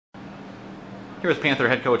Here with Panther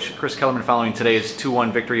head coach Kris Kelderman following today's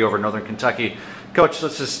 2-1 victory over Northern Kentucky. Coach,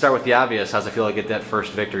 let's just start with the obvious. How's it feel to get that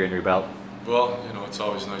first victory under your belt? Well, it's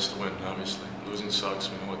always nice to win, obviously. Losing sucks.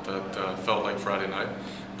 We know what that felt like Friday night.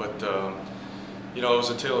 But, it was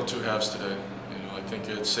a tale of two halves today. I think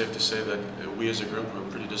it's safe to say that we as a group were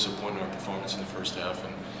pretty disappointed in our performance in the first half.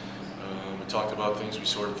 And we talked about things, we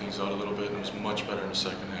sorted things out a little bit, and it was much better in the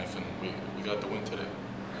second half, and we got the win today.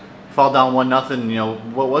 Fall down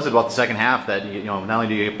 1-0. What was it about the second half that not only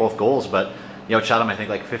do you get both goals, but you outshot them, I think,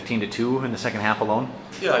 like 15-2 in the second half alone?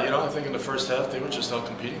 Yeah, I think in the first half they were just out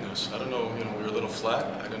competing us. I don't know, we were a little flat.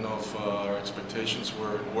 I don't know if our expectations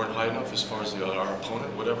weren't high enough as far as our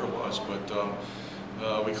opponent, whatever it was,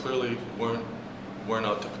 but we clearly weren't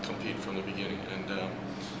out to compete from the beginning. And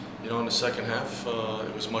in the second half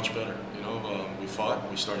it was much better. We fought,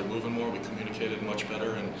 we started moving more, we communicated much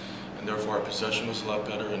better, and therefore our possession was a lot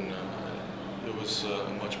better, and it was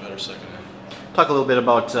a much better second half. Talk a little bit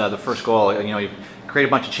about the first goal. You create a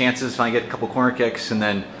bunch of chances, finally get a couple corner kicks, and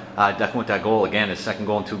then definitely with that goal again, his second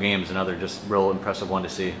goal in 2 games, another just real impressive one to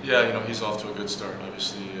see. Yeah, he's off to a good start.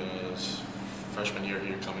 Obviously, his freshman year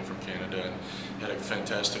here, coming from Canada, and he had a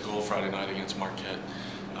fantastic goal Friday night against Marquette,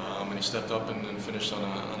 and he stepped up and finished on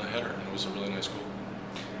a header, and it was a really nice goal.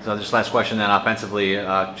 So just last question then, offensively,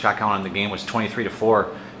 shot count on the game was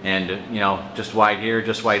 23-4, and just wide here,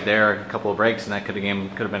 just wide there, a couple of breaks, and that could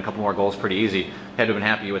have been a couple more goals pretty easy. Had to have been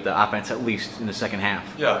happy with the offense at least in the second half.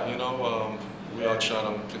 Yeah, we outshot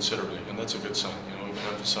them considerably, and that's a good sign. We've been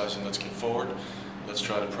emphasizing let's get forward, let's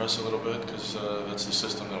try to press a little bit, because that's the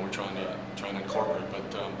system that we're trying to incorporate.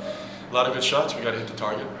 But a lot of good shots. We got to hit the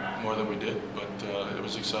target more than we did, but it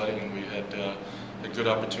was exciting, and we had good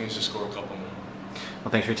opportunities to score a couple more. Well,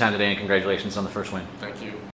 thanks for your time today, and congratulations on the first win. Thank you.